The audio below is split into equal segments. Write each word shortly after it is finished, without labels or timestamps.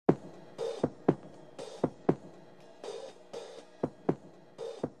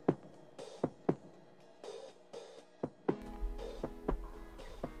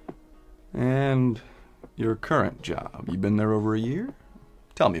Your current job, you've been there over a year?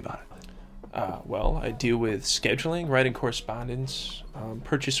 Tell me about it. Well, I deal with scheduling, writing correspondence,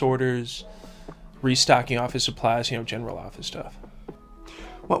 purchase orders, restocking office supplies, general office stuff.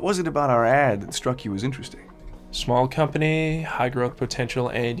 What was it about our ad that struck you as interesting? Small company, high growth potential,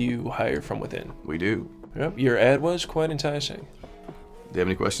 and you hire from within. We do. Yep, your ad was quite enticing. Do you have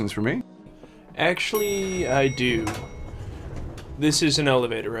any questions for me? Actually, I do. This is an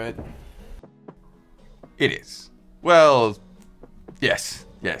elevator, right? It is. Well, yes,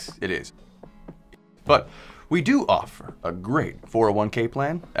 it is. But we do offer a great 401k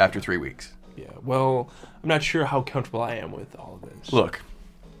plan after 3 weeks. Yeah, well, I'm not sure how comfortable I am with all of this. Look,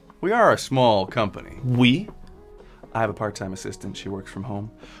 we are a small company. We? I have a part-time assistant. She works from home.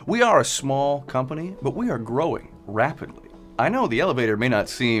 We are a small company, but we are growing rapidly. I know the elevator may not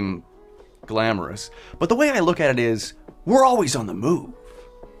seem glamorous, but the way I look at it is, we're always on the move.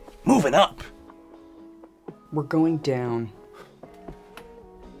 Moving up. We're going down.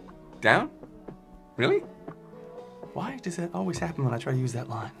 Down? Really? Why does that always happen when I try to use that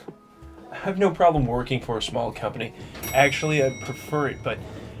line? I have no problem working for a small company. Actually, I prefer it, but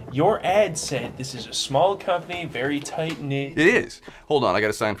your ad said this is a small company, very tight-knit. It is. Hold on, I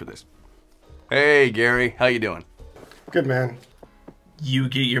gotta sign for this. Hey, Gary, how you doing? Good, man. You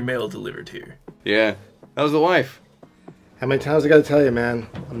get your mail delivered here. Yeah. How's the wife? How many times I gotta tell you, man?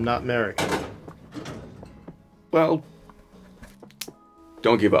 I'm not married. Well,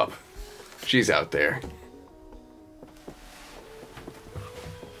 don't give up. She's out there.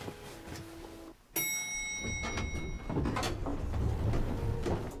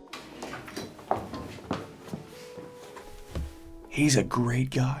 He's a great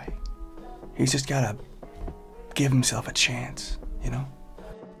guy. He's just gotta give himself a chance, you know?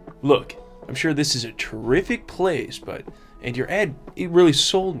 Look, I'm sure this is a terrific place, and your ad, it really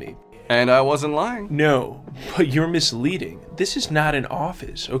sold me. And I wasn't lying. No, but you're misleading. This is not an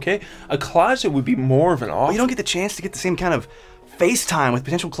office, okay? A closet would be more of an office. Well, you don't get the chance to get the same kind of FaceTime with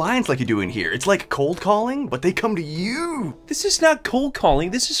potential clients like you do in here. It's like cold calling, but they come to you. This is not cold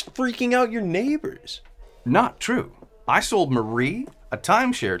calling. This is freaking out your neighbors. Not true. I sold Marie a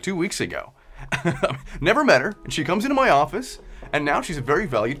timeshare 2 weeks ago. Never met her, and she comes into my office, and now she's a very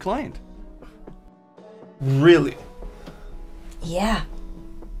valued client. Really? Yeah.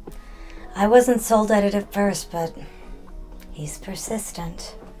 I wasn't sold at it at first, but he's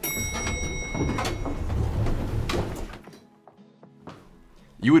persistent.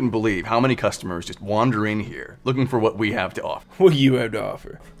 You wouldn't believe how many customers just wander in here looking for what we have to offer. What you have to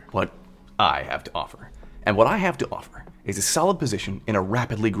offer? What I have to offer. And what I have to offer is a solid position in a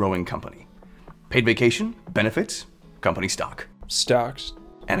rapidly growing company. Paid vacation, benefits, company stock. Stocks?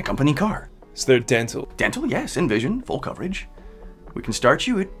 And a company car. So they're dental? Dental, yes, and vision, full coverage. We can start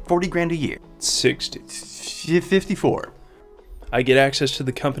you at 40 grand a year. 60. 54. I get access to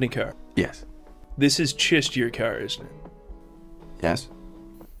the company car? Yes. This is just your car, isn't it? Yes.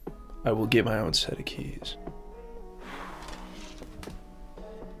 I will get my own set of keys.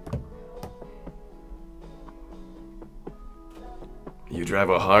 You drive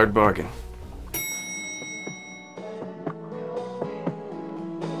a hard bargain.